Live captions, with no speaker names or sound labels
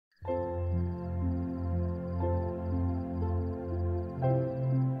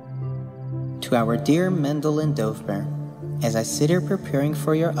To our dear Mendel and Dovber, as I sit here preparing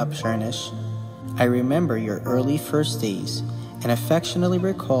for your Upshernish, I remember your early first days and affectionately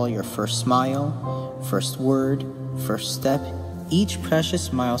recall your first smile, first word, first step, each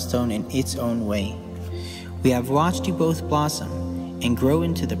precious milestone in its own way. We have watched you both blossom and grow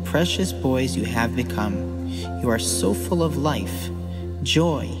into the precious boys you have become. You are so full of life,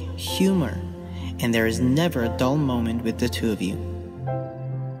 joy, humor, and there is never a dull moment with the two of you.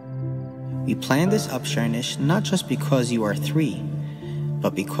 We planned this Upshernish not just because you are 3,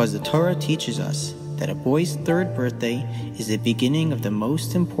 but because the Torah teaches us that a boy's 3rd birthday is the beginning of the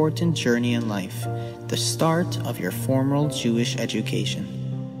most important journey in life, the start of your formal Jewish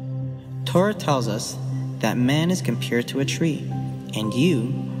education. Torah tells us that man is compared to a tree, and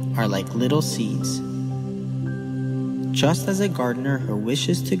you are like little seeds. Just as a gardener who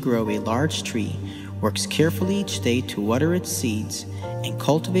wishes to grow a large tree works carefully each day to water its seeds and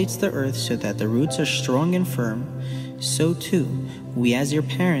cultivates the earth so that the roots are strong and firm, so too, we as your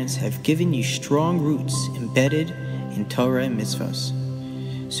parents have given you strong roots embedded in Torah and mitzvos.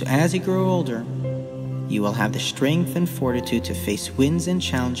 So as you grow older, you will have the strength and fortitude to face winds and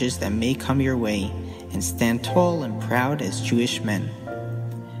challenges that may come your way and stand tall and proud as Jewish men.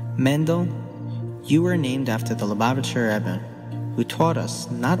 Mendel, you were named after the Lubavitcher Rebbe, who taught us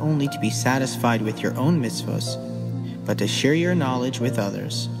not only to be satisfied with your own mitzvos, but to share your knowledge with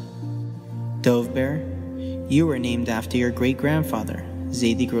others. Dovber, you were named after your great-grandfather,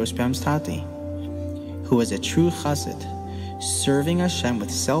 Zedi Grossbaum's Tati, who was a true chassid, serving Hashem with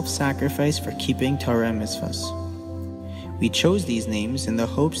self-sacrifice for keeping Torah and mitzvos. We chose these names in the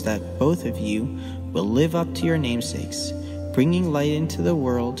hopes that both of you will live up to your namesakes, bringing light into the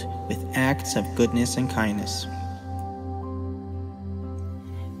world with acts of goodness and kindness.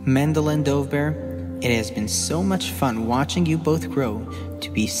 Mendel and Dovber, it has been so much fun watching you both grow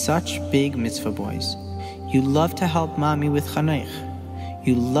to be such big mitzvah boys. You love to help mommy with Chanech.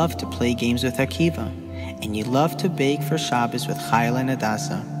 You love to play games with Akiva. And you love to bake for Shabbos with Chayil and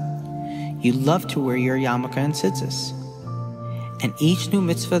Adasa. You love to wear your yarmulke and tzitzis. And each new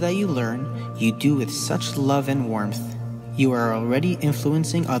mitzvah that you learn, you do with such love and warmth. You are already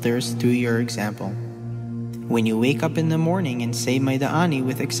influencing others through your example. When you wake up in the morning and say Maida'ani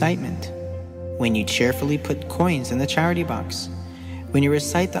with excitement. When you cheerfully put coins in the charity box. When you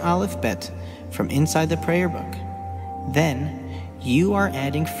recite the Aleph Bet from inside the prayer book. Then, you are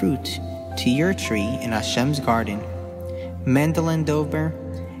adding fruit to your tree in Hashem's garden. Mendel and Dovber,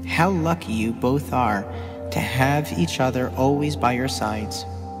 how lucky you both are to have each other always by your sides.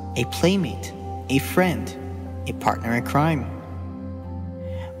 A playmate, a friend, a partner in crime.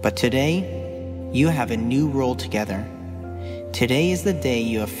 But today, you have a new role together. Today is the day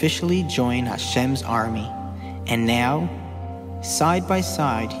you officially join Hashem's army. And now, side by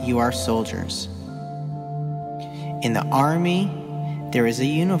side, you are soldiers. In the army, there is a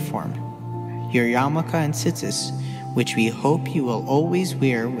uniform, your yarmulke and tzitzis, which we hope you will always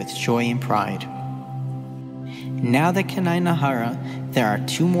wear with joy and pride. Now that Kenai Nahara, there are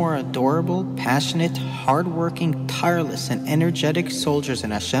 2 more adorable, passionate, hard-working, tireless, and energetic soldiers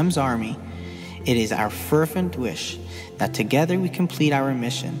in Hashem's army. It is our fervent wish that together we complete our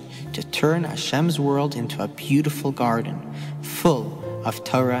mission to turn Hashem's world into a beautiful garden, full of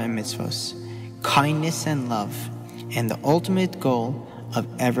Torah and mitzvos, kindness and love, and the ultimate goal of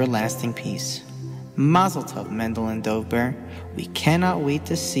everlasting peace. Mazel Tov, Mendel and Dovber. We cannot wait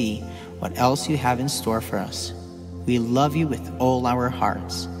to see what else you have in store for us. We love you with all our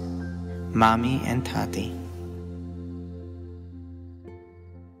hearts. Mommy and Tati.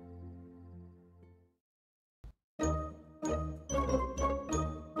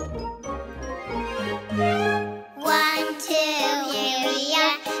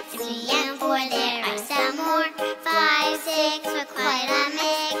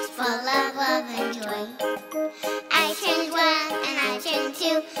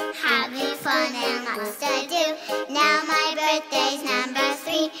 Having fun and lots to do. Now my birthday's number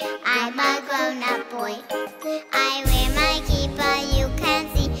 3. I'm a grown-up boy. I wear my kippah, you can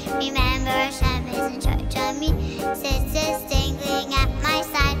see. Remember Hashem is in charge of me. Sisters tingling at my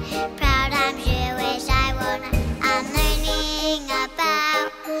side. Proud I'm Jewish, I'm learning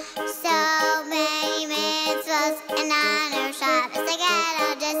about so many mitzvahs and honor Shabbos. I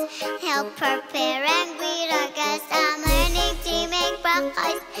gotta just help prepare and greet our guests. I'm learning to make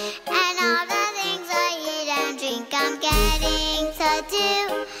brachos and all the things I eat and drink. I'm getting to do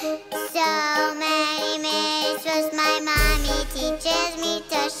so many mitzvahs. My mommy teaches me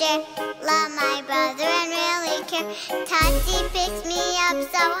to share, love my brother and really care. there. Tati picks me up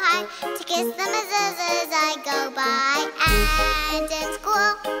so high to kiss them as I go by. And in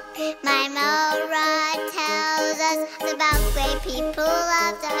school, my Mora tells us about great people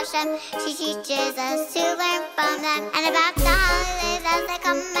of Hashem. She teaches us to learn from them and about the holidays as they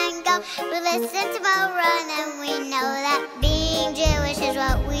come and go. We listen to Mora and we know that being Jewish is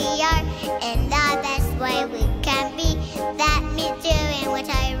what we are, and the best way we can be. That means Jewish.